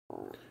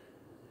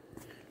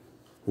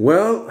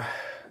Well,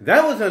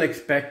 that was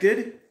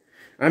unexpected.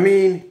 I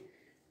mean,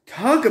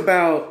 talk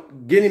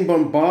about getting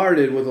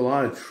bombarded with a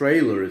lot of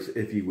trailers,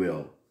 if you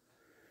will.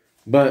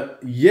 But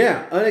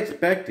yeah,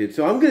 unexpected.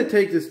 So I'm going to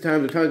take this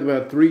time to talk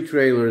about 3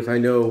 trailers I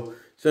know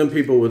some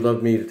people would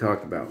love me to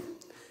talk about.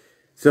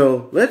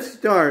 So let's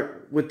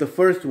start with the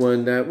first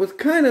one that was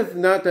kind of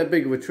not that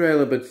big of a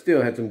trailer, but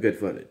still had some good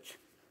footage.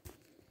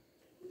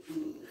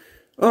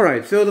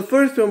 Alright, so the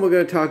first one we're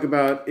going to talk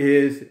about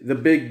is the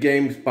big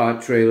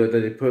GameSpot trailer that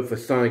they put for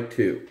Sonic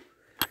 2.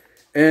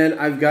 And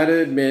I've got to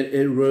admit,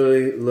 it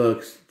really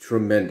looks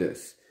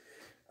tremendous.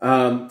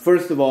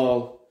 First of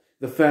all,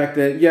 the fact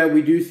that, yeah,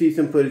 we do see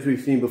some footage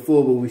we've seen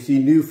before, but we see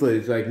new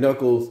footage, like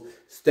Knuckles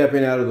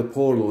stepping out of the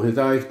portal, his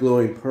eyes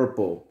glowing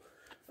purple,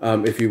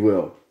 if you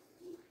will.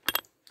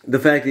 The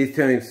fact that he's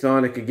telling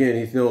Sonic, again,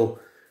 he's no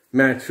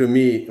match for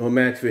me or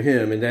match for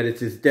him, and that it's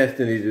his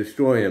destiny to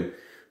destroy him.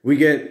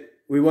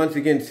 We once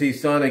again see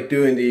Sonic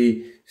doing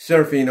the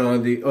surfing or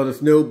the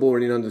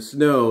snowboarding on the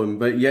snow,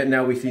 but yet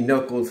now we see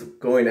Knuckles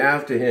going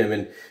after him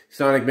and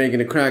Sonic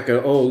making a crack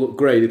at, oh, look,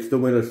 great, it's the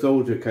Winter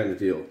Soldier kind of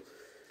deal.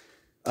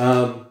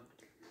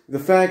 The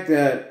fact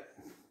that,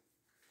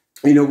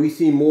 you know, we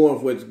see more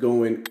of what's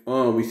going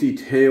on. We see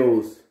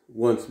Tails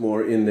once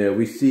more in there.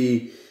 We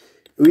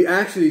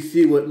actually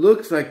see what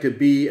looks like to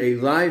be a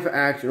live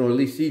action, or at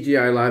least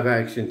CGI live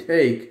action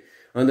take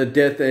on the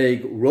Death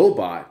Egg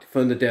robot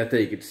from the Death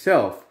Egg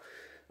itself.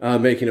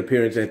 Making an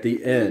appearance at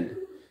the end.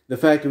 The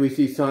fact that we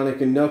see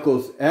Sonic and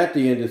Knuckles at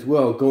the end as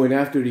well, going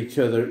after each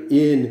other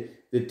in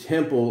the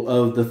temple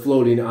of the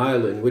floating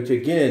island, which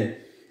again,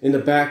 in the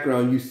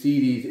background, you see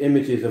these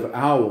images of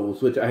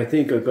owls, which I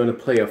think are going to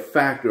play a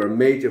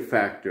major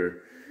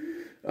factor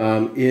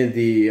in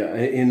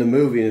the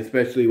movie, and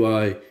especially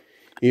why,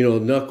 you know,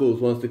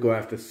 Knuckles wants to go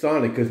after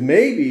Sonic, because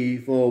maybe,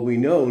 for all we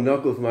know,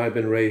 Knuckles might have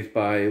been raised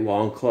by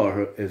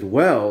Longclaw as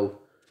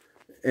well,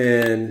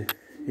 and,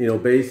 you know,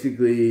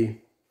 basically,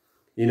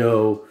 you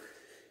know,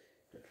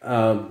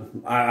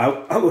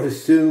 I would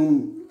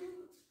assume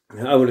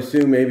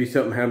maybe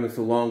something happens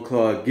to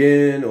Longclaw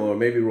again, or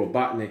maybe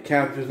Robotnik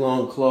captures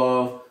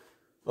Longclaw,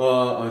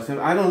 or something.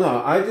 I don't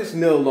know. I just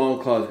know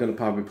Longclaw is going to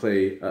probably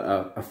play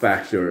a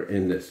factor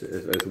in this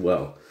as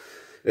well,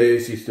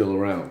 if she's still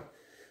around.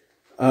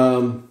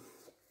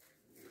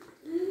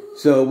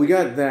 So we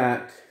got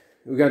that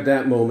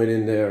moment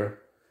in there.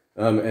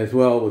 As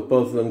well, with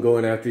both of them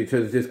going after each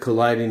other, just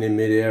colliding in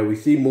midair. We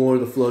see more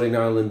of the floating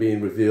island being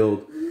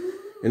revealed.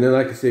 And then,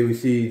 like I say, we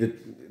see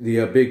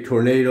the big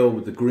tornado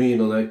with the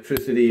green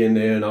electricity in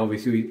there. And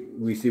obviously,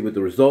 we see what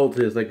the result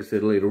is, like I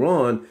said later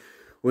on,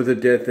 with a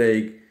Death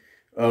Egg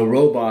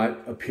robot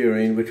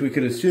appearing, which we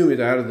could assume is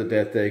out of the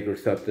Death Egg or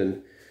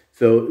something.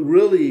 So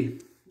really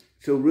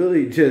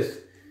just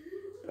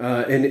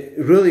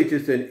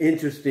an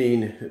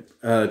interesting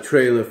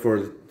trailer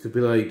to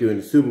be like doing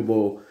the Super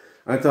Bowl.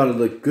 I thought it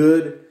looked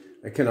good.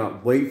 I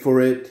cannot wait for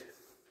it,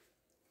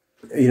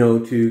 you know,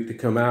 to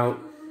come out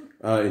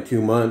in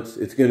 2 months.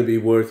 It's going to be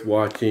worth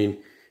watching.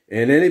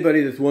 And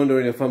anybody that's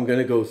wondering if I'm going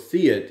to go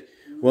see it,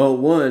 well,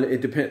 one, it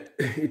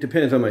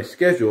depends on my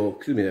schedule.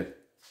 Excuse me. It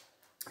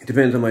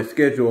depends on my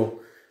schedule,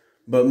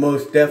 but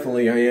most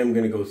definitely I am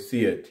going to go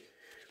see it.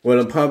 What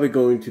I'm probably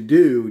going to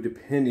do,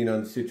 depending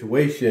on the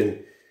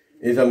situation,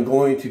 is I'm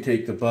going to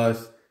take the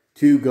bus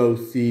to go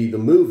see the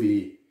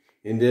movie,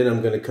 and then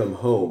I'm going to come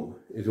home,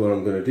 is what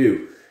I'm going to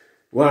do.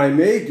 What I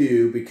may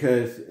do,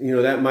 because, you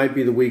know, that might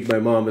be the week my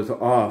mom is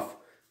off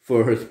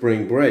for her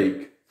spring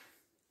break.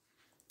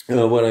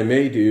 What I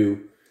may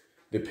do,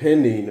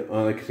 depending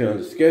on, like I said, on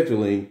the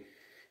scheduling,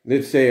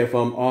 let's say if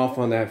I'm off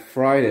on that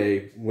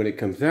Friday when it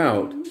comes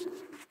out,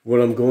 what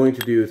I'm going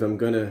to do is I'm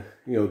going to,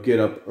 you know, get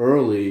up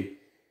early,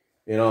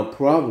 and I'll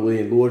probably,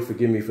 and Lord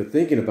forgive me for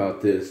thinking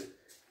about this,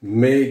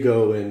 may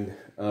go and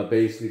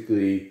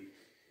basically,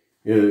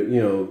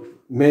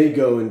 may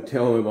go and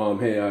tell my mom,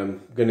 hey,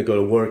 I'm going to go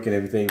to work and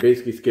everything.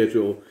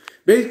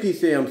 Basically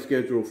say I'm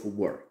scheduled for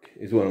work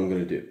is what I'm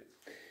going to do.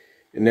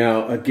 And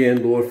now,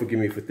 again, Lord, forgive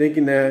me for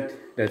thinking that.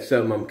 That's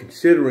something I'm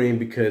considering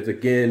because,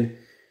 again,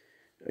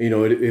 you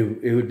know,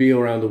 it would be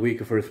around the week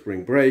of her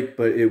spring break,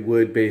 but it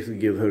would basically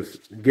give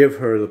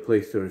her the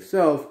place to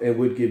herself and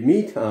would give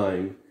me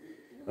time,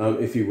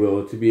 if you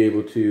will, to be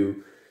able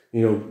to,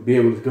 you know,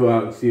 go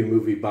out and see a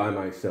movie by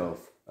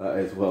myself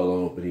as well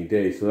on opening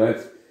day. So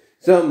that's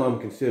something I'm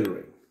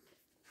considering.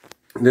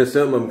 There's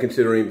something I'm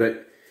considering,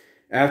 but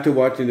after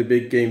watching the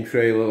big game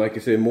trailer, like I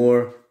said,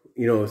 more,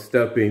 you know,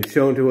 stuff being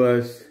shown to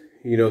us,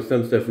 you know,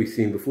 some stuff we've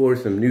seen before,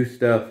 some new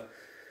stuff.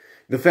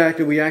 The fact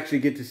that we actually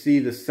get to see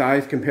the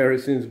size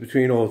comparisons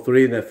between all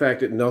three, and the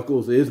fact that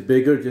Knuckles is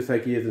bigger, just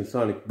like he is in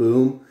Sonic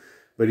Boom,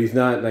 but he's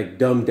not, like,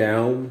 dumbed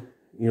down,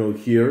 you know,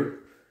 here.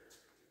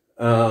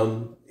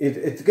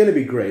 It's going to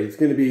be great. It's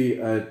going to be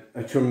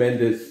a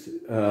tremendous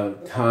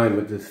time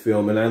with this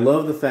film. And I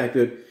love the fact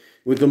that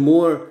with the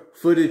more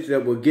footage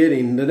that we're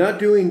getting, they're not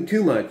doing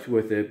too much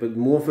with it, but the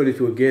more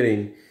footage we're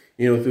getting,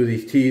 you know, through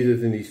these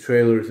teasers and these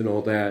trailers and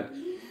all that,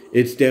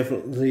 it's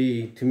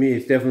definitely, to me,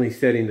 it's definitely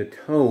setting the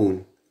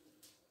tone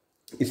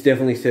it's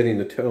definitely setting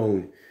the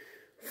tone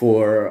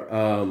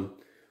for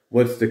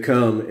what's to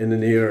come in the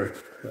near,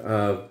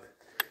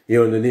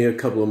 in the near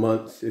couple of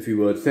months, if you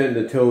will. It's setting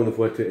the tone of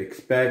what to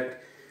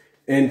expect.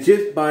 And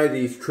just by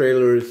these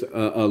trailers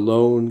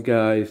alone,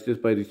 guys,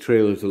 just by these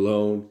trailers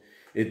alone,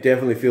 it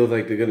definitely feels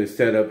like they're going to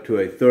set up to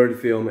a third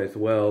film as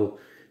well.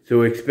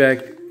 So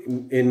expect,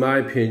 in my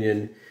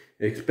opinion,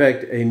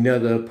 expect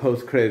another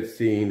post-credit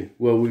scene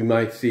where we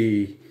might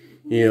see,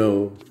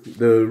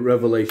 the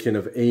revelation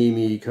of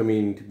Amy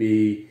coming to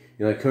be,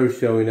 like her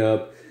showing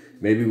up.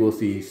 Maybe we'll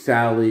see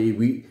Sally.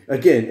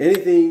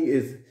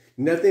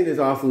 Nothing is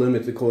off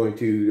limits according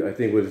to, I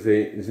think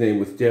his name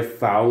was Jeff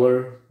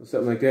Fowler or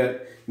something like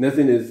that.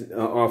 Nothing is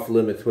off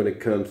limits when it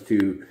comes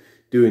to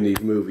doing these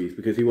movies,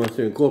 because he wants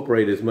to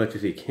incorporate as much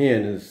as he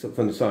can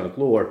from the Sonic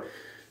lore.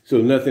 So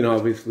nothing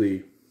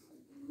obviously,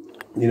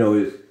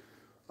 is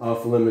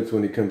off limits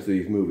when it comes to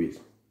these movies.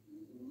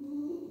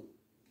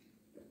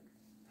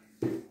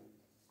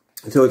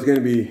 So it's going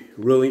to be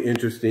really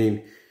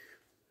interesting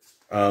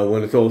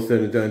when it's all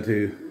said and done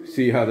to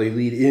see how they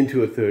lead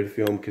into a third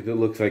film, because it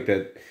looks like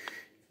that,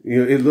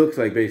 it looks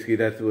like basically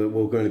that's what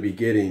we're going to be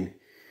getting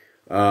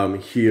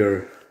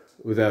here,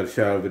 without a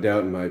shadow of a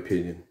doubt, in my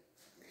opinion.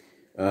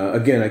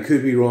 Again, I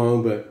could be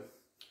wrong, but,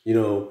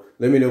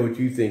 let me know what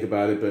you think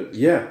about it. But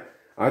yeah,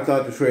 I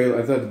thought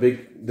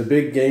the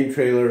big game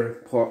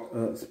trailer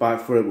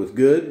spot for it was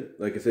good.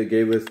 Like I said,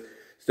 gave us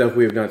stuff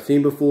we have not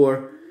seen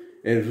before,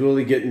 and it's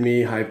really getting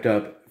me hyped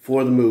up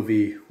for the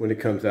movie when it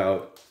comes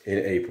out in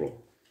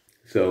April.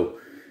 So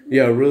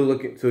yeah,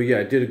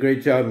 I did a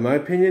great job in my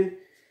opinion.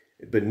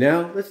 But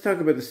now let's talk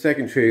about the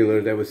second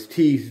trailer that was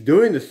teased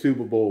during the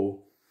Super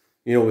Bowl,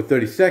 with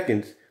 30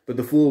 seconds, but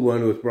the full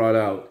one was brought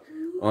out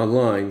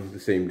online the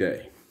same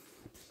day.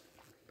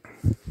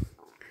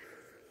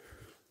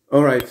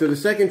 Alright, so the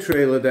second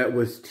trailer that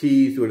was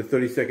teased with a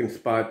 30-second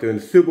spot during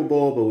the Super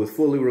Bowl, but was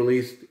fully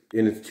released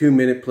in its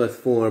 2-minute plus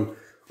form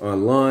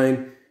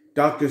online.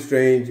 Doctor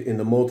Strange in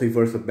the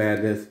Multiverse of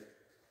Madness.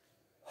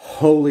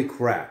 Holy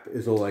crap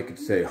is all I could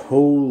say.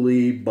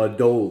 Holy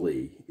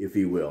badoli, if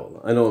you will.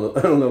 I don't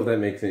know if that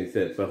makes any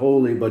sense, but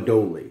holy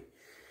badoli.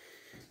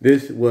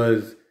 This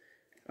was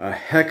a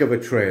heck of a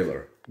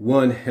trailer.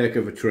 One heck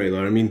of a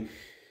trailer. I mean,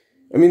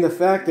 the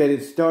fact that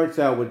it starts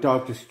out with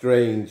Doctor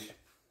Strange.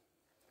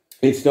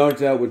 It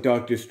starts out with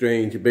Doctor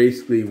Strange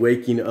basically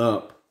waking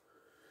up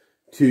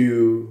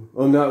to,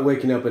 not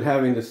waking up, but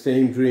having the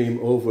same dream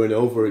over and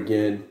over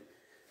again,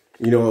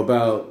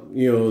 about,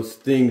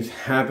 things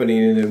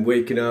happening, and then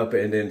waking up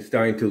and then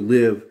starting to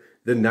live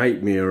the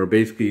nightmare, or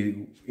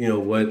basically,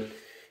 what,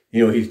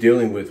 he's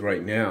dealing with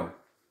right now.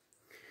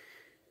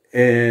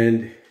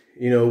 And,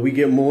 we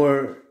get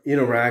more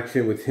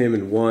interaction with him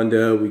and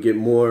Wanda. We get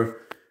more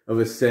of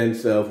a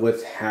sense of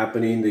what's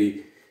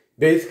happening,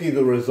 basically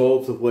the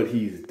results of what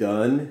he's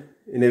done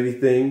and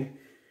everything.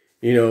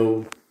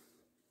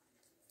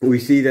 We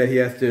see that he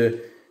has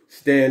to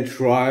stand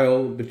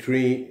trial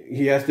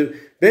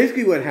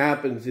basically what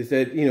happens is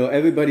that,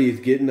 everybody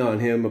is getting on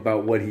him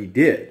about what he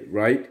did,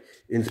 right?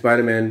 In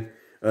Spider-Man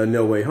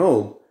No Way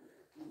Home.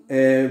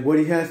 And what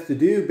he has to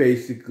do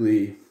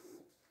basically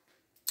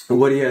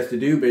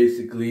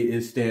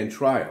is stand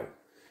trial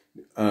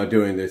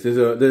during this.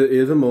 There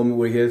is a moment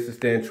where he has to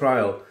stand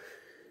trial.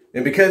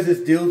 And because this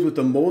deals with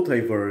the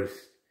multiverse,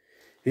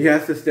 he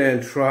has to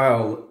stand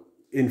trial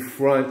in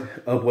front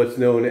of what's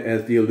known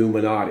as the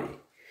Illuminati.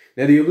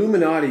 Now, the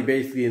Illuminati,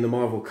 basically, in the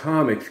Marvel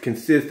Comics,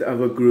 consists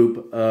of a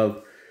group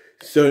of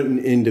certain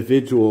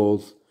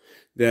individuals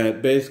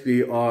that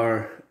basically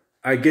are,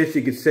 I guess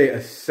you could say,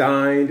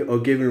 assigned or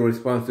given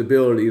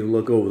responsibility to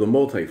look over the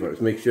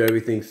multiverse, make sure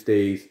everything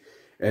stays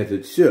as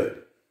it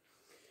should.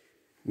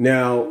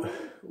 Now,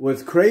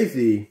 what's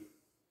crazy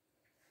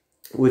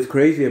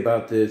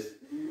about this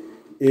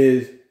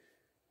is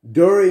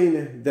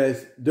during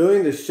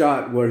the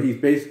shot where he's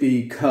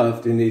basically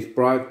cuffed and he's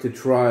brought to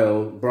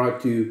trial,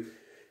 brought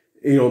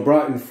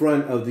in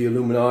front of the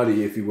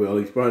Illuminati, if you will.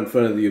 He's brought in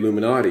front of the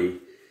Illuminati.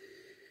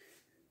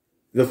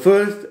 The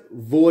first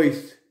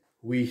voice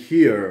we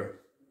hear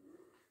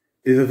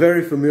is a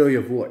very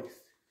familiar voice.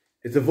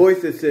 It's a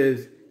voice that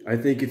says, "I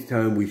think it's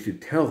time we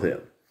should tell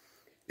him."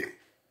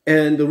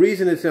 And the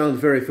reason it sounds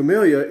very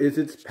familiar is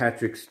it's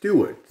Patrick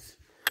Stewart's,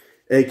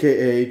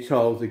 aka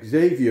Charles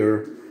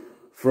Xavier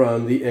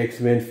from the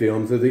X-Men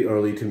films of the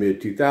early to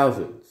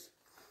mid-2000s.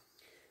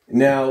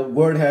 Now,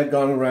 word had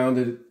gone around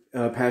that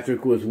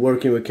Patrick was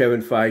working with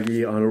Kevin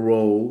Feige on a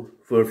role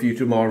for a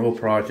future Marvel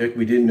project.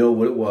 We didn't know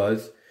what it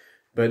was,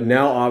 but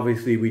now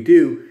obviously we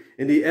do.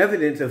 And the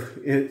evidence of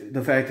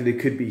the fact that it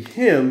could be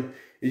him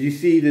is you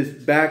see this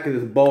back of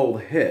this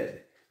bald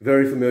head,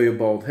 very familiar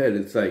bald head.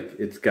 It's like,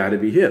 it's got to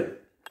be him.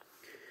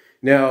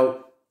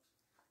 Now,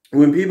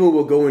 when people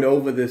were going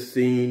over this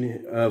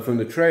scene from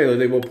the trailer,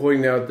 they were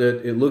pointing out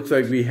that it looks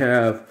like we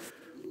have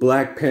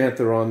Black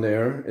Panther on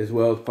there as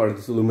well as part of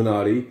this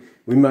Illuminati.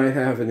 We might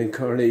have an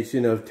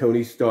incarnation of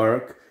Tony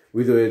Stark,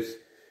 whether it's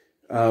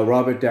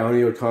Robert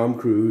Downey or Tom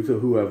Cruise or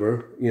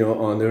whoever,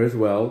 on there as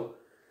well.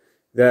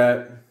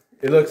 That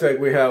it looks like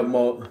we have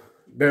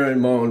Baron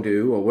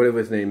Mondu, or whatever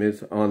his name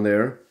is, on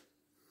there.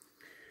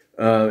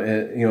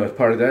 And, you know, as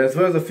part of that, as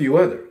well as a few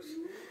others.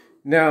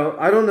 Now,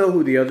 I don't know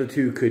who the other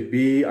two could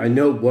be. I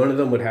know one of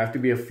them would have to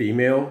be a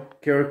female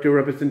character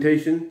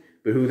representation,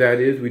 but who that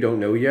is, we don't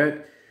know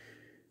yet.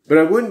 But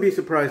I wouldn't be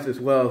surprised as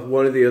well if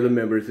one of the other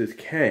members is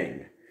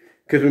Kang.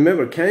 Because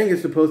remember, Kang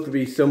is supposed to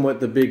be somewhat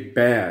the big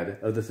bad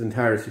of this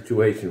entire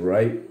situation,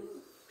 right?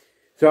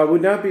 So I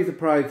would not be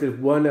surprised if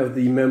one of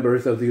the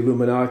members of the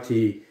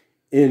Illuminati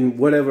in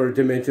whatever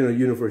dimension or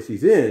universe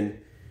he's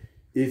in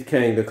is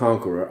Kang the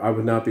Conqueror. I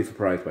would not be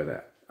surprised by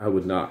that. I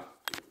would not.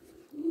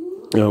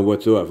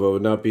 Whatsoever. I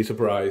would not be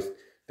surprised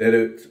that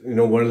it's, you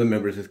know, one of the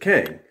members is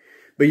Kang.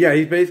 But yeah,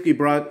 he's basically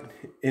brought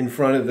in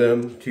front of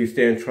them to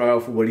stand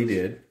trial for what he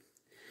did.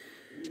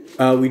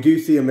 We do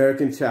see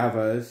American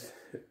Chavez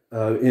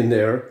in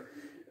there.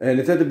 And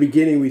it's at the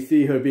beginning we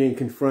see her being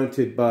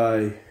confronted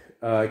by,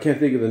 I can't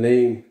think of the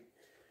name,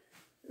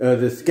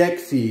 the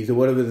Skeksis or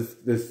whatever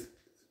this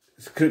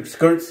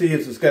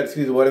Skirtsies or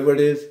Skeksis or whatever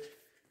it is.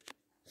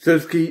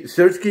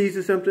 Surskis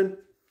or something.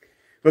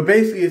 But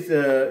basically,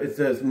 it's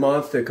a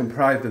monster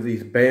comprised of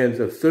these bands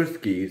of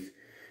Surskis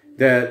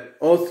that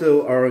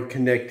also are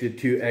connected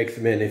to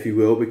X-Men, if you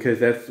will,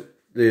 because that's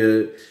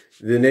the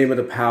name of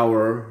the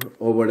power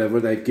or whatever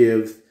that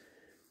gives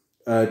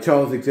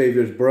Charles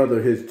Xavier's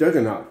brother his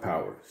Juggernaut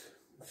powers.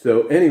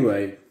 So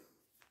anyway,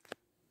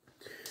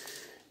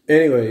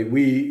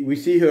 we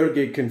see her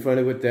get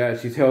confronted with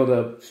that. She's held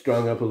up,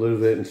 strung up a little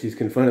bit, and she's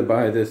confronted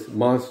by this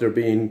monster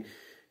being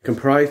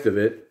comprised of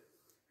it.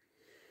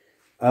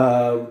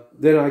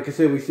 Then, like I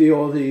said, we see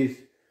all these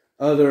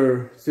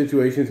other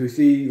situations. We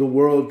see the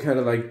world kind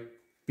of like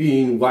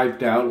being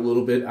wiped out a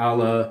little bit, a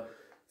la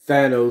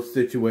Thanos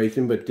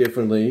situation, but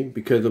differently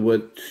because of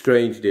what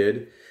Strange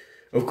did.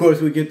 Of course,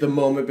 we get the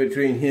moment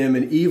between him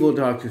and evil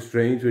Doctor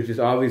Strange, which is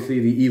obviously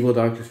the evil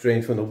Doctor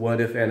Strange from the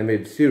What If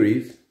animated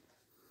series.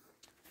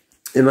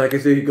 And like I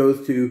said, he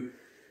goes to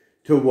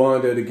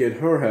Wanda to get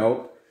her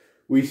help.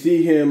 We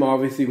see him,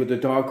 obviously, with the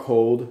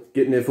Darkhold,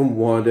 getting it from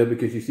Wanda,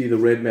 because you see the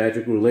red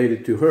magic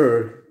related to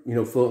her, you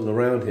know, floating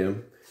around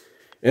him.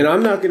 And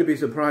I'm not going to be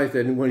surprised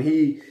that when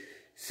he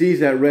sees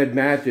that red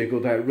magic or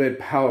that red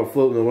power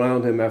floating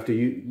around him after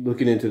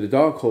looking into the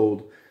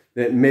Darkhold,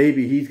 that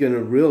maybe he's going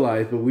to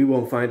realize, but we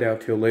won't find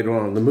out till later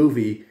on in the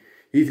movie,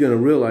 he's going to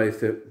realize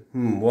that,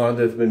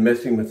 Wanda's been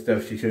messing with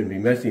stuff she shouldn't be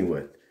messing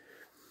with.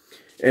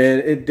 And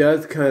it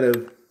does kind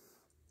of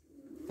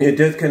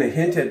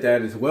hint at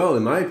that as well,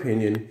 in my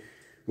opinion,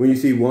 when you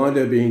see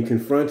Wanda being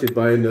confronted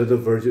by another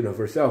version of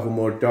herself, a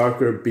more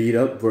darker,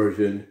 beat-up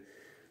version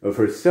of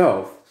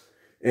herself,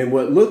 and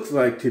what looks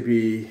like to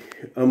be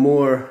a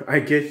more, I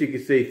guess you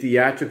could say,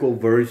 theatrical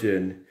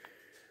version,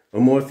 a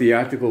more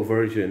theatrical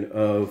version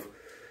of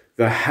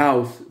the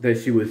house that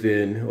she was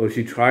in, or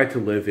she tried to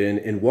live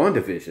in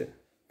WandaVision.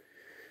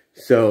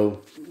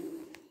 So,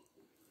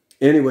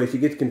 anyway, she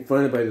gets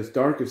confronted by this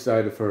darker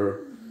side of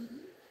her,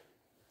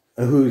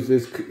 who's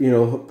this, you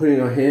know, putting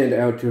her hand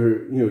out to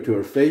her, you know, to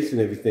her face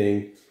and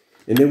everything.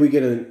 And then we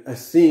get a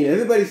scene.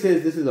 Everybody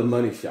says this is a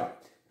money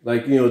shot.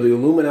 Like, you know, the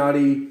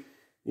Illuminati,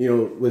 you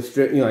know, with,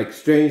 you know, like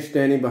Strange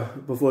standing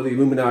before the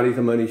Illuminati is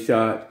a money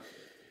shot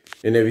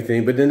and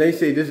everything. But then they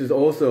say this is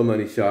also a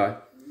money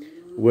shot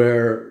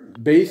where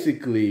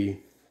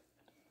basically,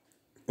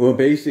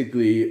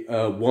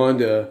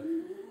 Wanda,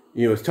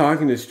 you know, is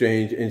talking to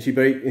Strange, and she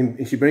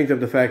brings up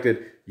the fact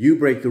that you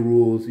break the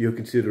rules, you're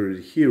considered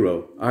a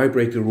hero. I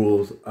break the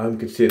rules, I'm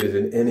considered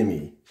an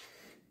enemy.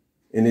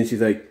 And then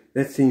she's like,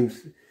 that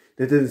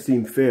doesn't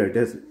seem fair,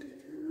 does it?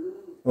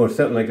 Or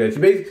something like that.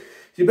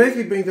 She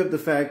basically brings up the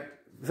fact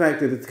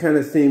that it kind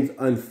of seems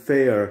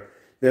unfair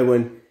that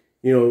when,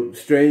 you know,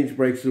 Strange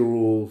breaks the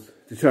rules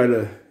to try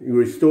to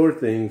restore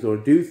things or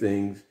do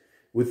things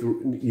with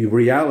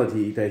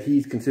reality, that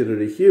he's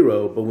considered a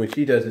hero, but when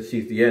she does it,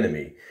 she's the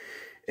enemy.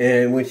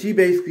 And when she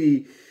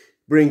basically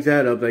brings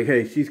that up, like,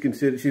 hey, she's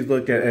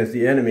looked at as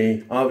the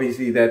enemy,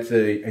 obviously that's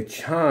a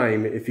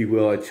chime, if you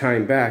will, a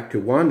chime back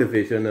to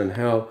WandaVision and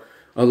how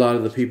a lot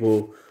of the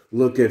people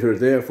looked at her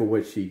there for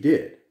what she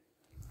did.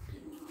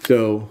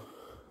 So,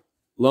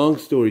 long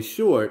story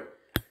short,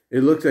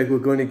 it looks like we're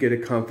going to get a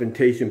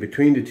confrontation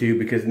between the two,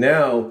 because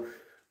now,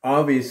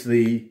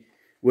 obviously,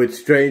 what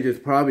Strange is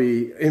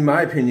probably, in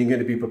my opinion, going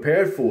to be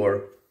prepared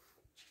for,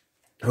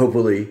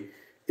 hopefully,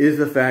 is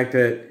the fact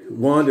that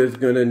Wanda's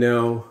going to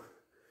now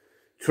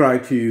try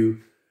to,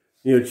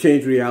 you know,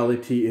 change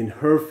reality in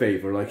her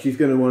favor. Like, she's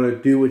going to want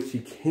to do what she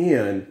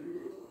can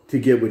to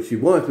get what she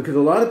wants. Because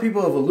a lot of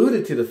people have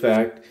alluded to the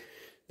fact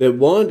that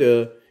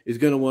Wanda is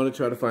going to want to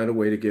try to find a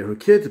way to get her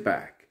kids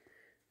back.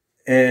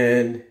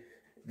 And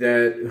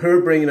that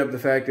her bringing up the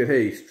fact that,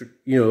 hey,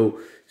 you know,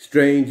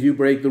 Strange, you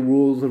break the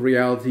rules of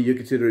reality, you're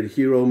considered a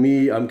hero.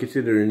 Me, I'm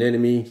considered an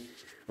enemy,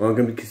 or I'm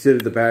going to be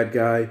considered the bad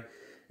guy.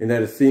 And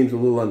that it seems a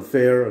little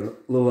unfair and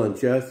a little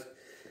unjust.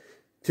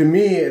 To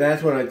me,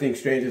 that's when I think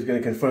Strange is going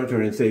to confront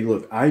her and say,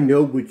 look, I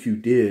know what you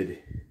did.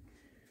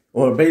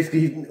 Or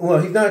basically,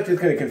 well, he's not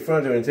just going to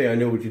confront her and say, I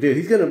know what you did.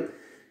 He's going to,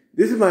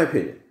 this is my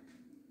opinion.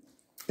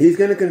 he's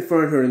going to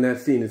confront her in that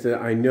scene and say,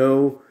 I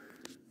know,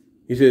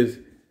 he says,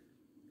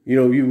 you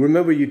know, you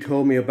remember you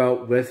told me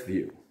about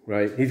Westview,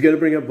 right? He's going to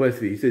bring up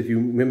Westview. He says, you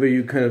remember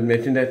you kind of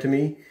mentioned that to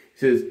me? He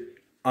says,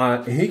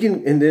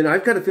 and then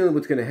I've got a feeling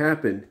what's going to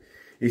happen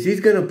is he's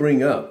going to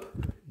bring up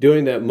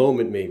during that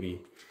moment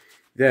maybe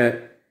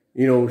that,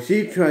 you know,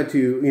 she tried to,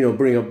 you know,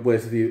 bring up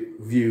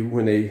Westview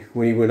when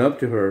he went up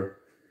to her.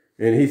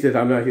 And he says,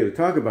 I'm not here to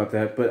talk about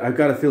that, but I've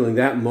got a feeling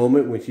that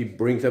moment when she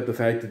brings up the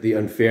fact that the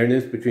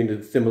unfairness between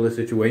the similar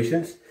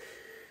situations,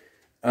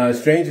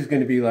 Strange is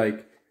going to be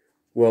like,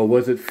 well,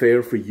 was it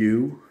fair for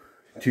you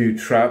to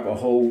trap a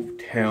whole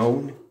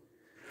town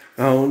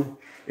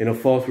in a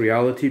false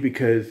reality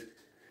because,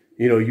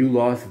 you know, you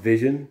lost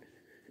vision?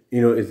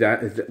 You know,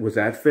 was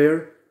that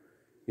fair?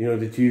 You know,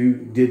 that you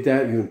did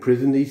that, you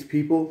imprisoned these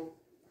people,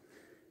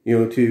 you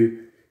know, to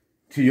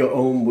your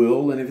own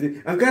will and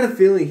everything. I've got a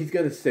feeling he's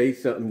going to say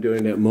something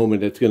during that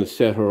moment that's going to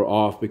set her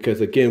off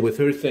because, again, with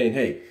her saying,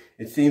 hey,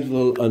 it seems a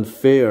little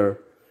unfair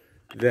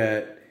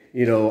that,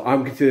 you know,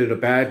 I'm considered a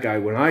bad guy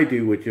when I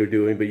do what you're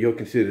doing, but you're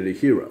considered a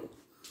hero.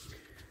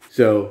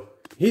 So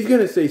he's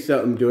going to say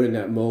something during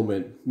that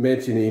moment,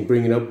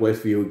 bringing up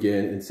Westview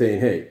again and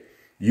saying, hey,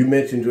 you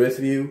mentioned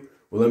Westview.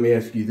 Well, let me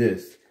ask you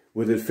this.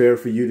 Was it fair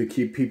for you to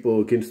keep people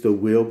against their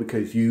will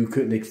because you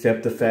couldn't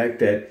accept the fact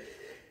that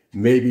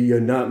maybe you're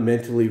not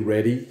mentally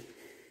ready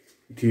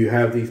to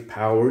have these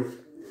powers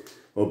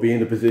or be in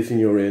the position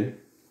you're in?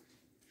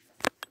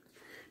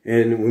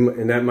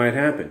 And that might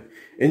happen.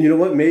 And you know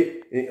what,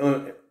 mate?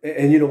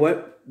 And you know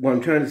what? What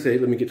I'm trying to say,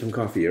 let me get some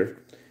coffee here.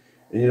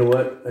 And you know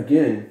what?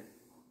 Again,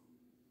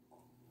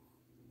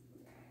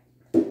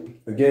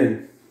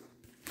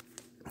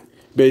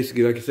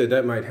 basically, like I said,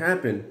 that might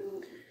happen.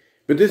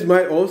 But this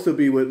might also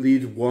be what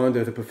leads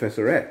Wanda to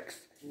Professor X.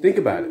 Think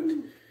about it.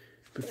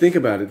 But think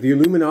about it. The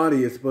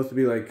Illuminati is supposed to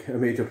be like a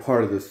major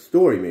part of the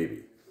story,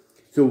 maybe.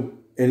 So,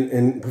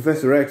 and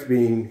Professor X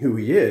being who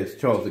he is,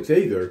 Charles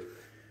Xavier,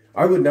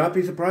 I would not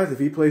be surprised if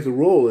he plays a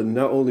role in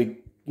not only,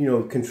 you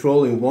know,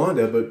 controlling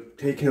Wanda, but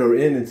taking her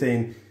in and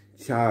saying,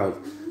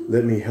 child,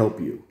 let me help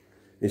you.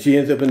 And she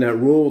ends up in that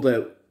role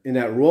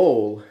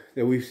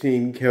that we've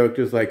seen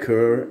characters like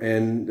her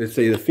and, let's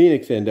say, the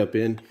Phoenix end up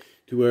in,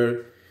 to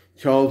where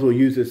Charles will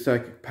use his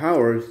psychic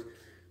powers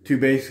to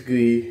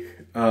basically,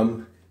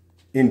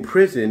 in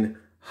prison,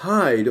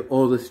 hide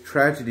all this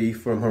tragedy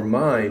from her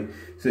mind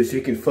so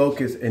she can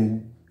focus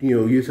and, you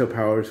know, use her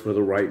powers for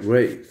the right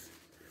ways.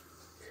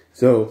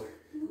 So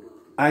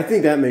I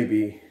think that's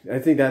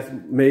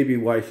maybe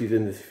why she's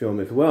in this film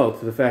as well,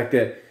 to the fact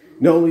that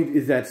not only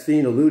is that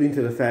scene alluding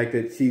to the fact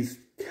that she's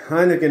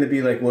kind of going to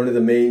be like one of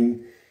the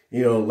main,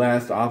 you know,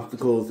 last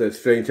obstacles that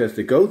Strange has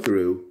to go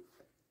through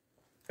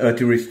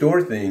to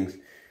restore things,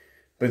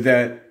 but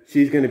that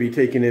she's going to be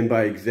taken in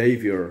by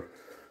Xavier,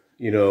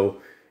 you know,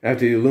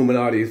 after the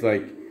Illuminati's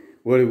like,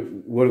 what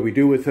do we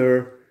do with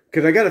her?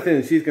 Because I got a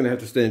feeling she's going to have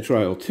to stand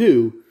trial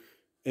too.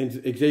 And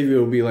Xavier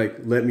will be like,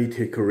 let me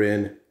take her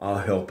in. I'll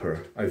help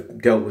her.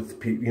 I've dealt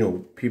with,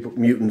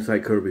 mutants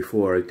like her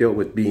before. I've dealt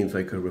with beings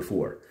like her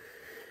before.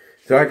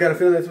 So I got a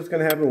feeling that's what's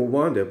going to happen with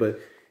Wanda. But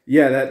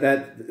yeah,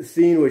 that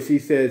scene where she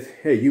says,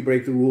 hey, you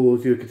break the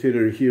rules, you're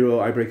considered a hero.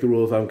 I break the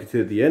rules, I'm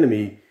considered the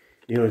enemy.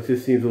 You know, it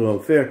just seems a little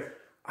unfair.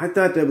 I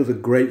thought that was a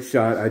great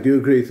shot. I do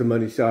agree it's a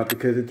money shot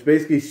because it's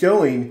basically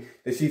showing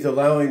that she's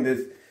allowing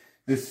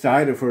this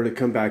side of her to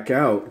come back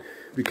out.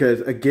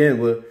 Because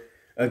again,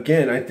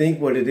 I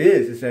think what it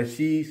is that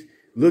she's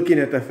looking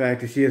at the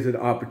fact that she has an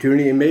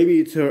opportunity, and maybe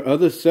it's her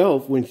other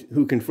self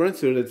who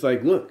confronts her that's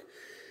like, look,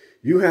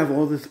 you have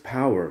all this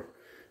power.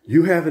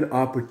 You have an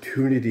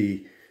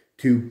opportunity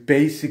to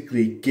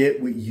basically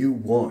get what you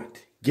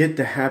want, get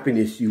the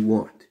happiness you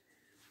want.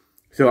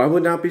 So I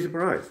would not be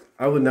surprised.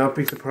 I would not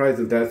be surprised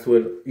if that's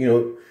what, you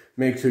know,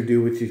 makes her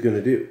do what she's going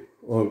to do,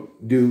 or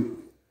do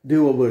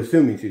what we're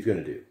assuming she's going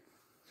to do.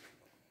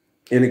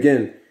 And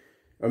again,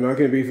 I'm not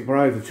going to be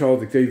surprised if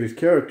Charles Xavier's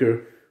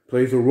character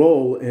plays a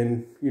role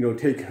in, you know,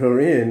 taking her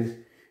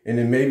in, and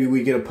then maybe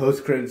we get a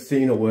post-credit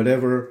scene or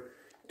whatever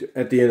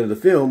at the end of the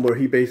film where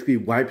he basically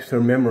wipes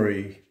her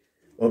memory,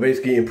 or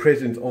basically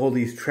imprisons all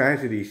these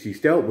tragedies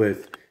she's dealt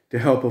with to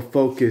help her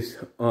focus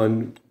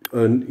on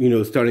you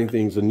know, starting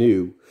things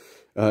anew,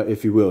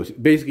 if you will.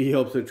 Basically, he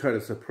helps her try to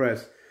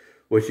suppress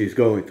what she's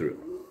going through.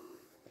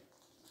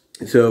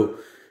 So,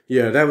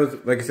 yeah, that was,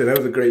 like I said, that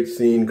was a great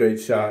scene, great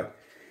shot.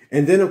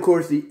 And then, of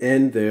course, the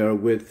end there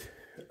with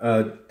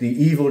the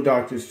evil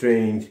Doctor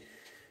Strange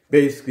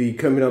basically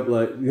coming up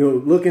like, you know,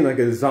 looking like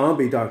a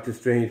zombie Doctor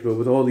Strange, but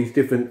with all these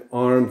different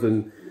arms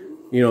and,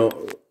 you know,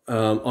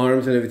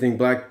 arms and everything,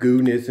 black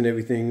gooness and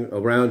everything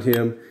around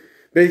him.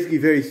 Basically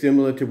very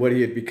similar to what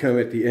he had become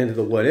at the end of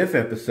the What If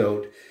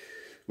episode.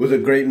 Was a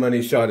great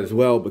money shot as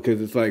well,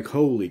 because it's like,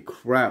 holy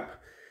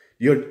crap.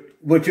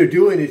 What you're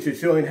doing is you're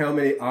showing how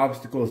many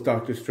obstacles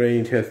Doctor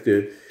Strange has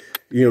to,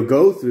 you know,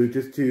 go through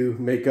just to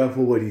make up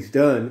for what he's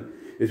done,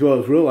 as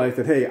well as realize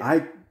that, hey,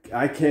 I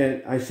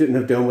shouldn't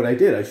have done what I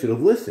did. I should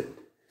have listened.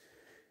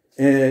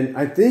 And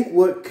I think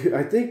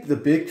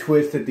the big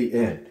twist at the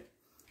end,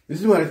 this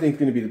is what I think is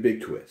going to be the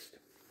big twist.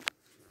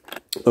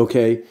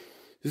 Okay,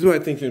 this is what I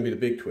think is going to be the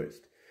big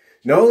twist.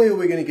 Not only are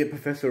we going to get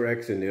Professor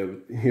X in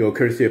there,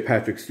 courtesy of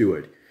Patrick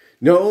Stewart,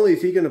 not only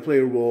is he going to play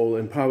a role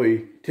in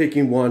probably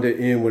taking Wanda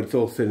in when it's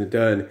all said and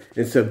done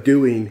and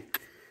subduing,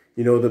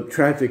 the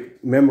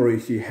tragic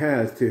memories she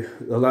has to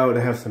allow her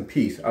to have some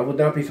peace. I would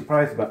not be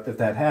surprised if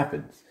that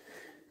happens.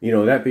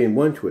 That being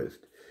one twist.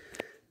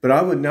 But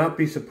I would not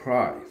be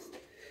surprised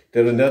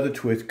that another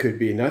twist could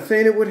be, not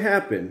saying it would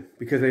happen,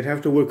 because they'd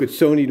have to work with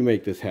Sony to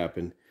make this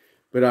happen,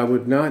 but I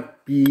would not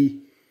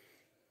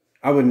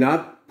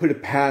put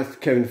it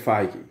past Kevin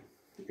Feige,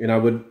 and I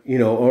would,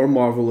 or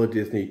Marvel or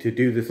Disney to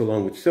do this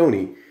along with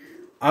Sony.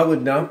 I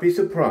would not be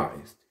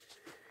surprised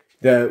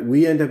that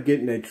we end up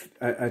getting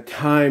a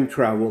time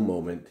travel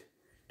moment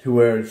to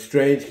where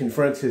Strange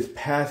confronts his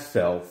past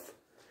self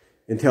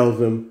and tells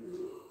him,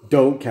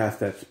 don't cast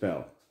that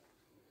spell.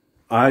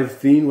 I've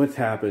seen what's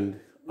happened.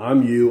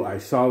 I'm you. I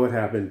saw what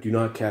happened. Do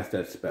not cast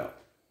that spell.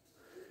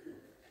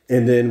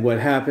 And then what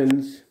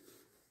happens?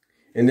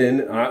 And then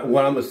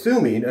what I'm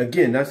assuming,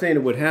 again, not saying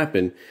it would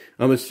happen,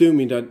 I'm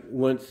assuming that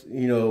once,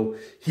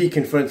 he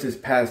confronts his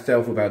past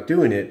self about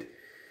doing it,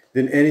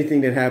 then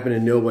anything that happened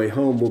in No Way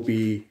Home will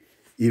be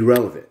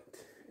irrelevant.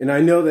 And I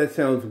know that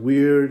sounds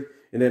weird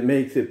and that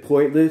makes it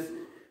pointless,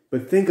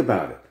 but think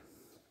about it.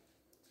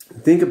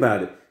 Think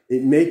about it.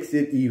 It makes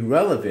it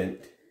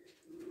irrelevant,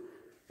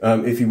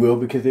 if you will,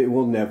 because it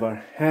will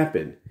never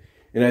happen.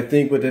 And I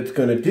think what that's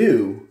going to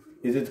do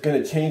is it's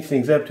going to change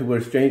things up to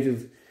where Strange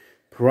is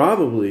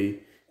probably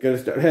going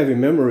to start having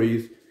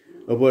memories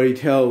of what he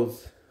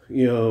tells,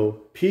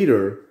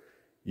 Peter,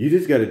 you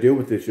just got to deal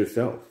with this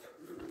yourself.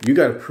 You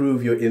got to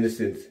prove your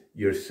innocence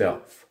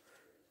yourself.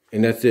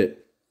 And that's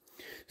it.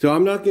 So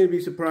I'm not going to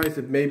be surprised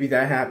if maybe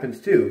that happens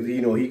too.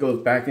 He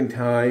goes back in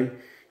time,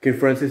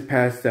 confronts his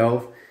past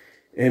self,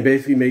 and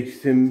basically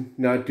makes him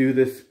not do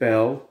this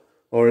spell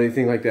or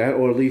anything like that,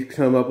 or at least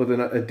come up with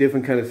a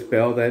different kind of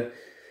spell that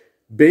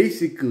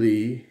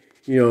basically,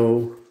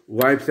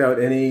 wipes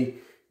out any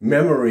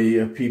memory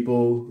of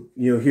people,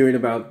 hearing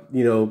about,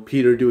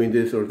 Peter doing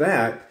this or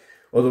that,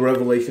 or the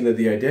revelation of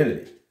the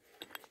identity.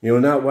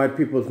 Not wipe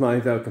people's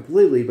minds out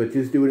completely, but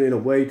just do it in a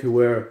way to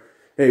where,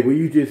 hey, what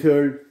you just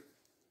heard,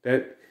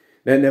 that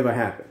never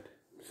happened.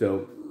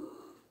 So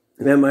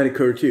that might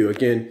occur too.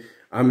 Again,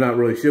 I'm not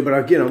really sure, but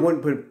again,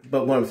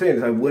 but what I'm saying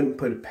is I wouldn't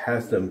put it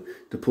past them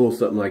to pull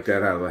something like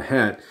that out of a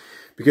hat,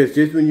 because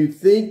just when you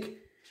think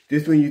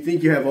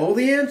you have all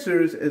the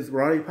answers, as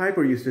Roddy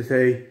Piper used to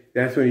say,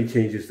 that's when he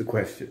changes the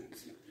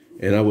questions.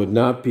 And I would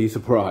not be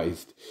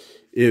surprised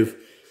if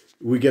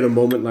we get a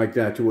moment like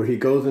that to where he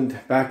goes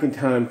back in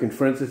time,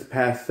 confronts his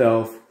past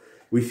self.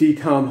 We see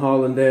Tom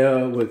Holland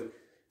there with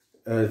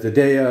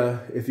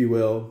Zendaya, if you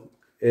will,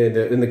 and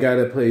the guy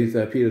that plays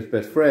Peter's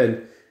best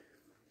friend.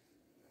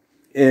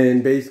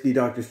 And basically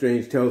Doctor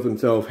Strange tells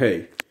himself,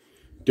 hey,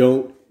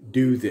 don't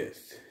do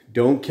this.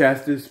 Don't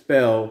cast this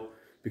spell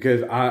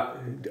because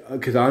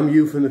I'm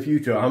you from the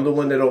future. I'm the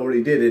one that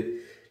already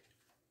did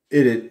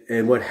it,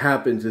 and what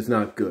happens is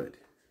not good.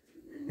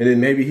 And then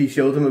maybe he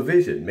shows him a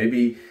vision.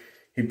 Maybe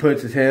he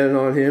puts his hand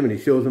on him and he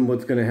shows him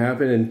what's going to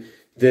happen. And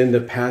then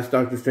the past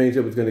Doctor Strange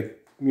that was going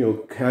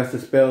to, cast a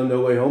spell in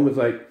No Way Home is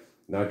like,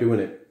 not doing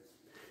it.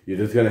 You're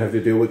just going to have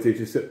to deal with it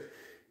yourself.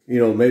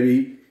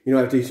 Maybe,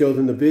 after he shows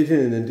him the vision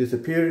and then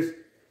disappears,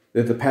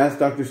 that the past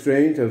Doctor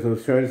Strange, as I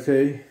was trying to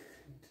say,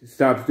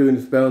 stops doing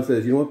the spell and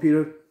says, you know what,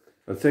 Peter?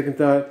 On second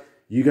thought,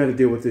 you got to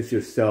deal with this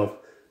yourself.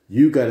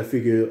 You got to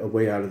figure a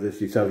way out of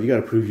this yourself. You got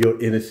to prove your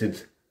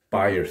innocence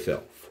by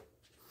yourself.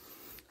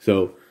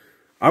 So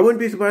I wouldn't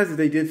be surprised if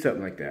they did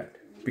something like that.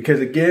 Because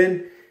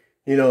again,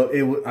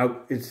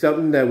 it's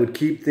something that would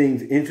keep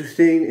things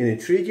interesting and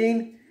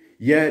intriguing.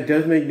 Yeah, it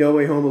does make No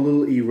Way Home a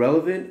little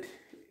irrelevant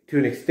to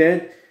an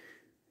extent.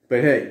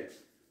 But hey,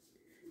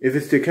 if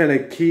it's to kind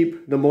of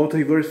keep the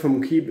multiverse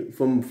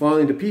from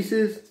falling to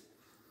pieces,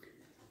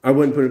 I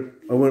wouldn't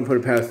put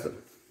it past them.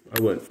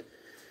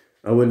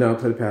 I would not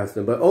put it past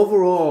them. But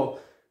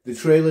overall, the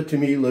trailer to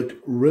me looked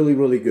really,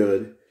 really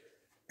good.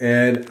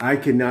 And I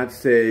cannot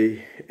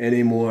say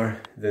any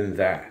more than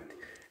that.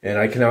 And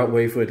I cannot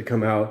wait for it to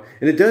come out.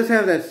 And it does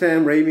have that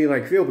Sam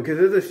Raimi-like feel, because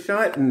there's a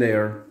shot in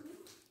there.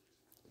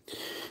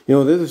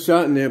 There's a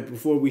shot in there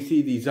before we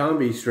see the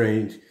zombie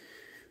Strange,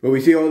 where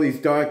we see all these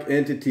dark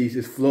entities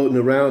just floating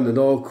around and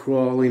all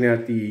crawling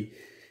at the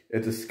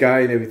sky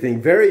and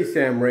everything. Very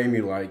Sam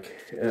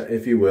Raimi-like,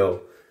 if you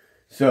will.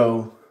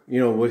 So,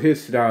 with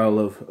his style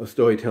of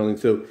storytelling.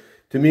 So,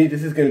 to me,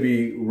 this is going to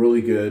be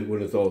really good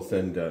when it's all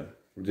said and done.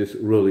 Just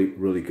really,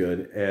 really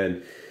good.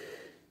 And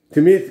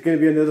to me, it's going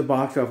to be another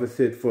box office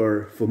hit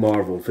for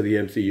Marvel, for the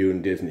MCU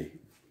and Disney.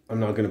 I'm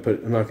not going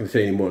to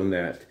say any more than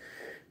that.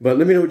 But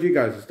let me know what you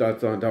guys'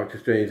 thoughts on Doctor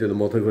Strange and the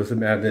Multiverse of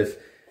Madness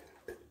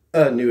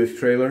newest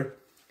trailer.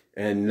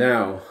 And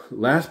now,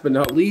 last but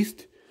not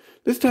least,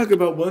 let's talk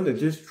about one that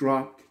just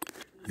dropped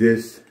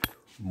this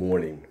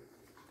morning.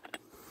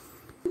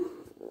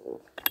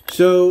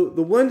 So,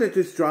 the one that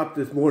just dropped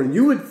this morning,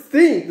 you would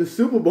think the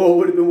Super Bowl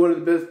would have been one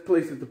of the best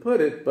places to put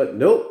it, but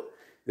nope.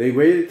 They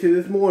waited to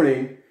this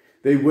morning.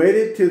 They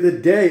waited to the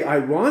day,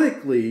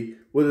 ironically,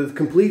 where the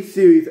complete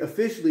series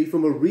officially,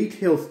 from a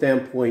retail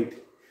standpoint,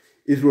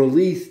 is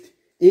released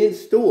in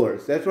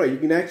stores. That's right. You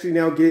can actually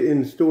now get it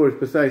in stores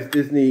besides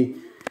Disney,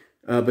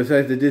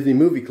 besides the Disney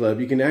Movie Club.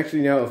 You can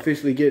actually now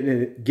officially get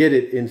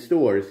it in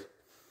stores.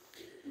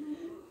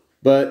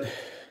 But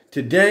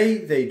today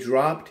they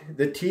dropped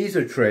the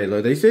teaser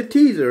trailer. They said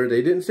teaser.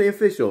 They didn't say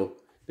official.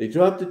 They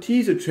dropped the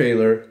teaser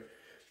trailer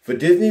for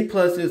Disney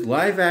Plus's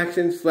live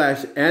action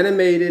 /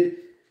 animated,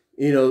 /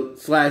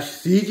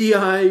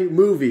 CGI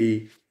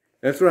movie.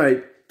 That's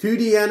right.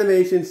 2D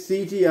animation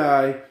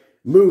CGI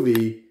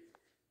movie,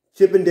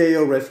 Chip 'n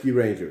Dale Rescue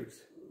Rangers.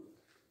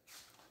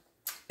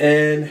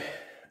 And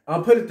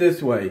I'll put it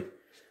this way.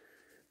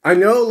 I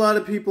know a lot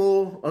of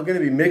people are going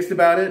to be mixed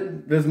about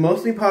it. There's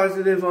mostly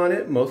positives on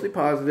it, mostly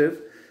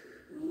positive.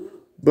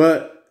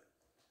 But,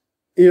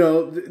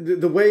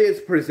 the way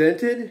it's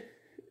presented,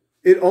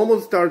 it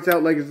almost starts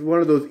out like it's one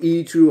of those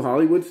True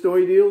Hollywood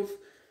story deals.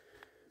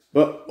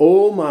 But,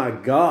 oh my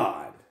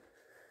God.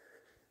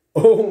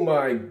 Oh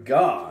my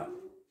God.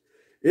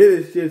 It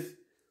is just,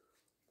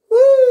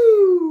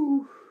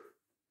 woo!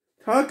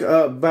 Talk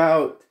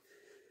about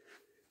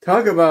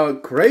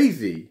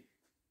crazy.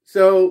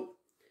 So,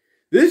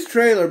 this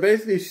trailer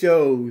basically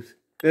shows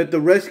that the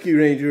Rescue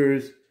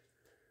Rangers,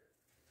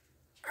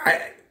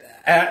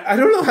 I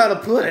don't know how to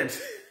put it.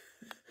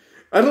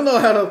 I don't know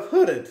how to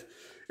put it.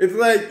 It's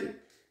like,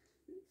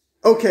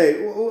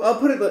 okay, I'll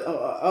put it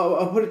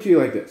to you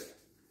like this.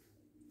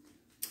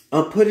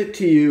 I'll put it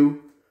to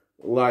you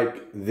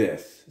like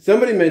this.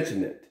 Somebody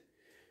mentioned it,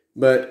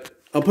 but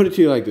I'll put it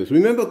to you like this.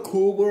 Remember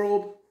Cool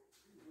World?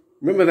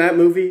 Remember that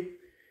movie?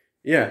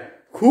 Yeah.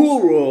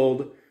 Cool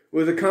World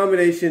was a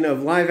combination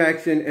of live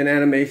action and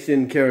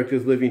animation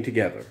characters living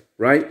together,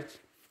 right?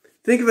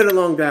 Think of it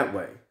along that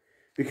way.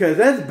 Because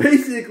that's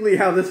basically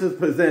how this is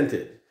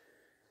presented.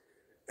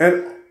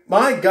 And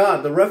my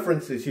God, the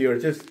references here are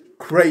just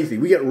crazy.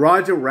 We get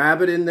Roger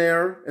Rabbit in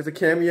there as a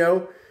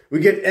cameo. We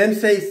get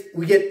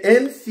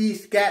MC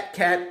Scat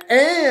Cat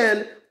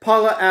and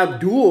Paula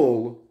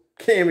Abdul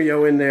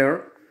cameo in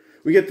there.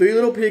 We get Three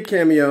Little Pig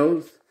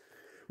cameos.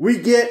 We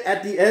get,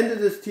 at the end of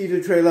this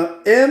teaser trailer,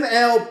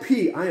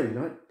 MLP.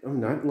 I'm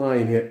not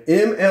lying here.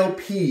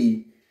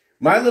 MLP,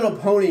 My Little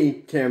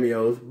Pony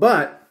cameos.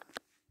 But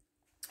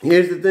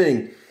here's the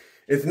thing.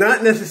 It's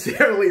not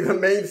necessarily the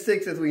main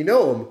six as we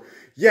know them.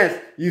 Yes,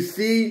 you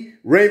see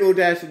Rainbow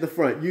Dash at the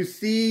front. You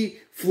see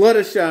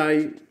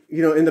Fluttershy,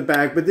 in the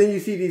back. But then you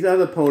see these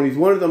other ponies.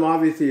 One of them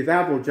obviously is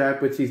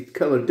Applejack, but she's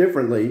colored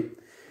differently.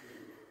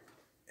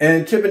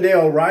 And Chip 'n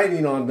Dale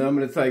riding on them.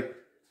 And it's like,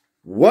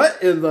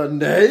 what in the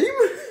name?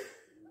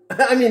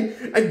 I mean,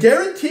 I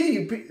guarantee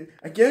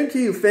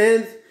you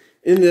fans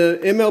in the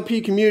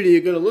MLP community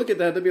are going to look at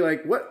that. They'll be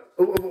like, what?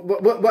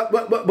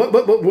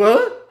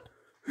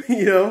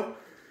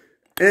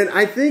 And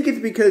I think it's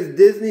because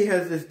Disney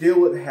has this deal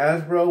with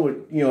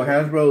Hasbro.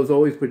 Hasbro is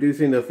always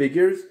producing the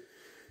figures.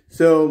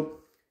 So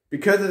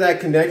because of that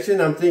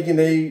connection, I'm thinking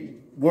they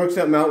worked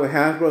something out with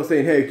Hasbro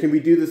saying, hey, can we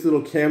do this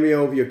little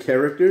cameo of your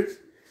characters?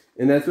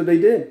 And that's what they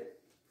did.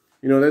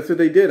 That's what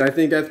they did. I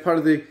think that's part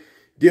of the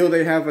deal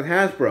they have with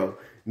Hasbro.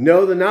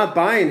 No, they're not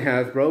buying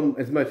Hasbro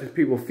as much as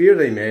people fear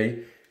they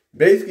may.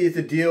 Basically, it's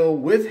a deal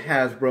with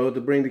Hasbro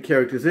to bring the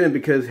characters in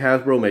because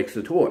Hasbro makes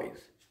the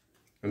toys.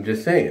 I'm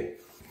just saying.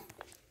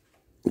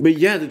 But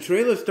yeah, the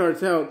trailer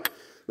starts out,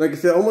 like I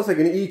said, almost like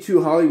an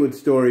True Hollywood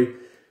story,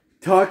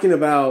 talking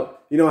about,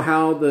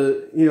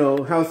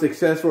 how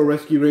successful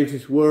Rescue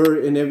Rangers were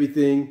and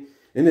everything.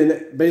 And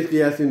then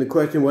basically asking the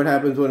question, what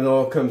happens when it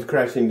all comes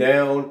crashing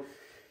down?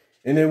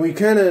 And then we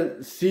kind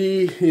of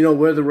see,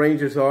 where the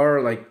Rangers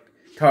are, like,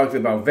 talks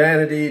about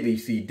Vanity, you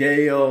see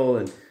Dale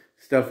and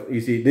stuff.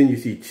 Then you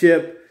see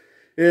Chip,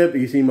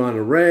 you see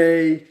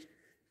Monterey.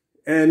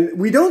 And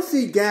we don't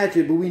see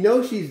Gadget, but we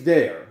know she's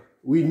there.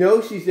 We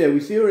know she's there. We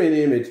see her in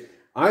the image.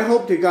 I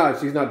hope to God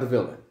she's not the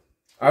villain.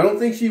 I don't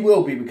think she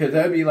will be, because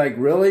that'd be like,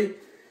 really?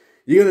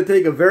 You're going to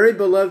take a very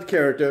beloved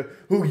character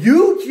who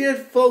you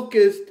just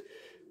focused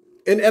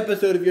an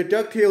episode of your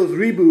DuckTales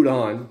reboot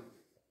on,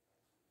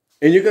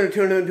 and you're going to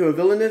turn her into a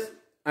villainess?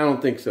 I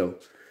don't think so.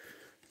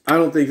 I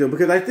don't think so,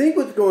 because I think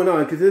what's going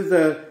on, because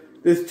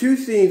there's two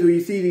scenes where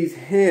you see these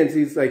hands,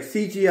 these like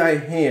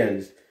CGI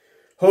hands,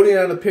 holding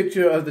out a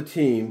picture of the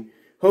team,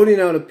 holding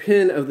out a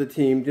pin of the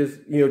team, just,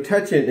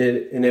 touching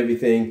it and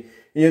everything.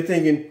 And you're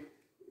thinking,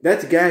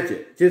 that's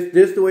Gadget.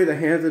 Just the way the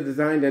hands are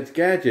designed, that's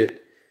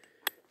Gadget.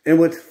 And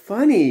what's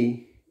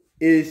funny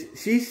is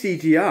she's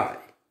CGI.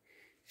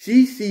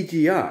 She's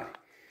CGI.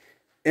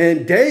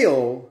 And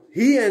Dale,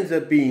 he ends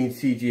up being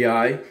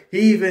CGI.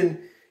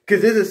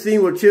 Because there's a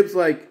scene where Chip's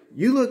like,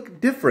 you look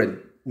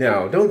different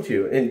now, don't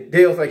you? And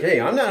Dale's like,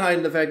 hey, I'm not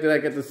hiding the fact that I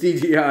got the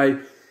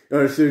CGI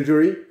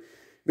surgery.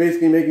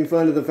 Basically making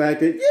fun of the fact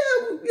that, yeah,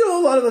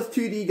 a lot of us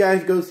 2D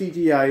guys go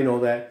CGI and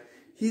all that.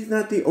 He's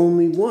not the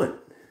only one.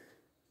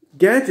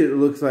 Gadget, it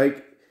looks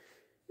like,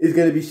 is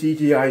going to be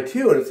CGI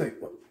too. And it's like,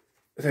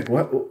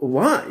 what?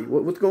 Why?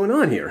 What's going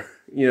on here?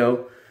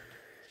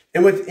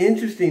 And what's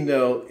interesting,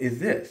 though, is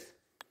this.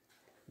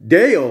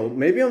 Dale,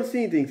 maybe I'm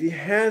seeing things. He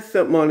has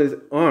something on his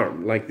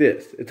arm like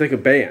this. It's like a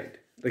band,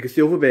 like a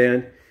silver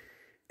band.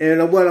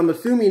 And what I'm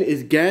assuming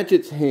is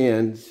Gadget's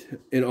hands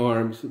and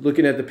arms,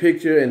 looking at the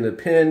picture and the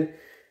pen,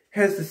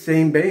 has the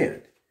same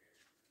band.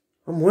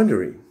 I'm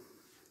wondering,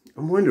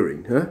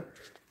 huh?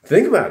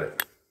 Think about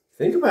it.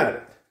 Think about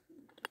it.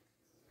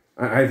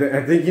 I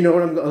think you know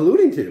what I'm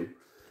alluding to,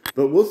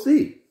 but we'll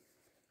see.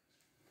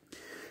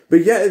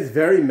 But yeah, it's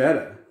very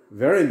meta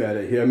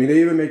here. I mean,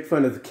 they even make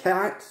fun of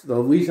Cats, the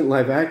recent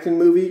live-action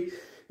movie.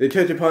 They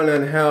touch upon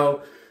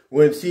how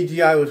when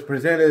CGI was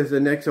presented as the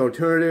next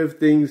alternative,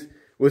 things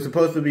were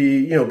supposed to be,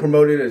 you know,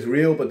 promoted as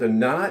real, but they're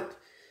not.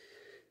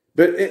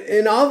 But,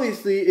 and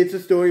obviously, it's a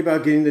story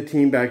about getting the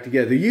team back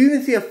together. You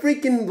even see a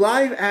freaking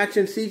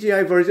live-action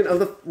CGI version of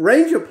the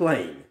Ranger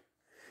plane.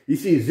 You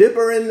see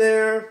Zipper in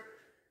there,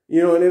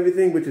 you know, and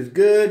everything, which is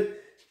good.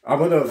 I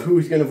don't know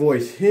who's going to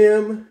voice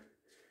him.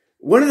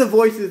 One of the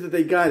voices that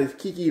they got is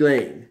Kiki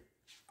Lane.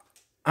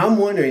 I'm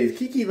wondering, is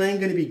Kiki Lane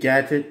going to be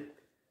Gadget?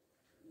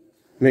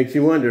 Makes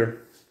you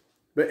wonder.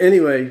 But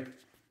anyway,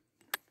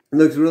 it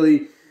looks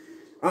really...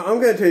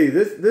 I'm going to tell you,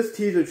 this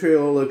teaser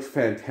trailer looks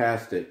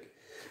fantastic.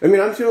 I mean,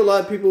 I'm sure a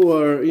lot of people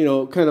are, you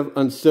know, kind of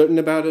uncertain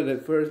about it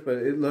at first, but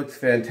it looks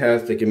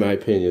fantastic in my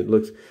opinion. It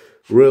looks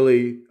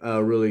really,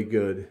 really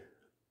good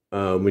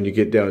when you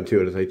get down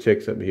to it, as I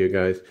check something here,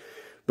 guys.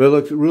 But it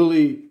looks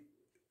really...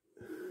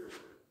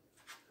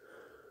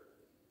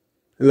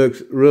 It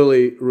looks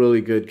really,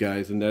 really good,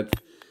 guys, and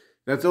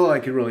that's all I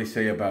can really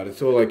say about it.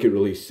 That's all I can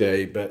really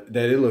say, but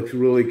that it looks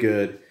really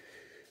good,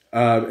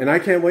 and I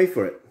can't wait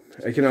for it.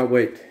 I cannot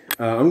wait.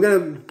 I'm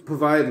going to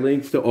provide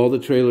links to all the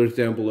trailers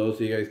down below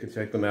so you guys can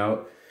check them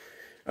out.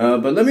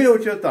 But let me know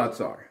what your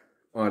thoughts are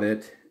on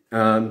it.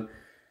 Again,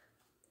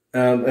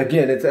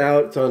 it's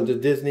out. It's on the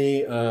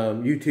Disney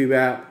YouTube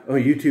app, or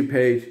YouTube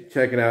page.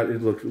 Check it out.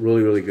 It looks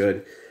really, really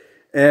good.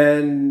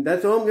 And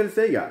that's all I'm going to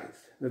say, guys.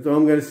 That's all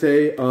I'm going to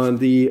say on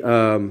the,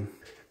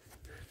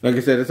 like I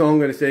said, that's all I'm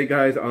going to say,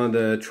 guys, on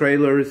the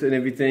trailers and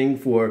everything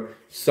for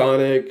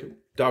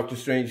Sonic, Doctor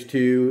Strange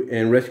 2,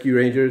 and Rescue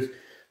Rangers.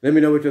 Let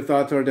me know what your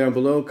thoughts are down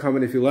below.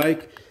 Comment if you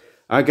like.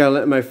 I got to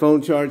let my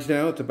phone charge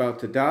now. It's about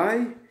to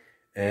die.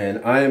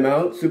 And I am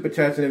out. Super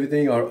chats and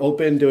everything are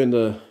open during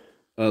the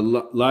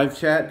live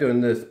chat during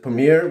this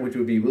premiere, which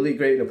would be really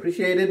great and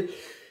appreciated.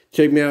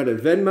 Check me out at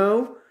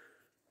VENMO.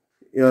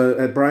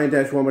 At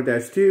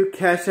Brian-Walmer-2,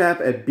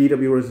 CashApp at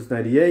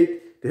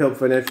BWRoses98 to help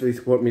financially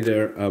support me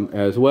there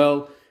as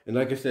well. And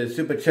like I said,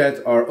 super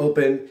chats are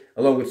open,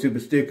 along with super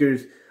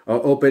stickers are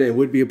open and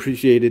would be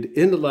appreciated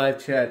in the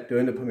live chat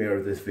during the premiere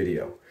of this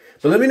video.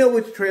 So let me know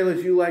which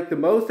trailers you like the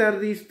most out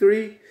of these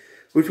three.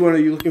 Which one are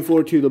you looking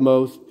forward to the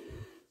most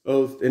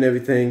and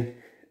everything.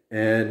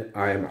 And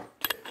I am out.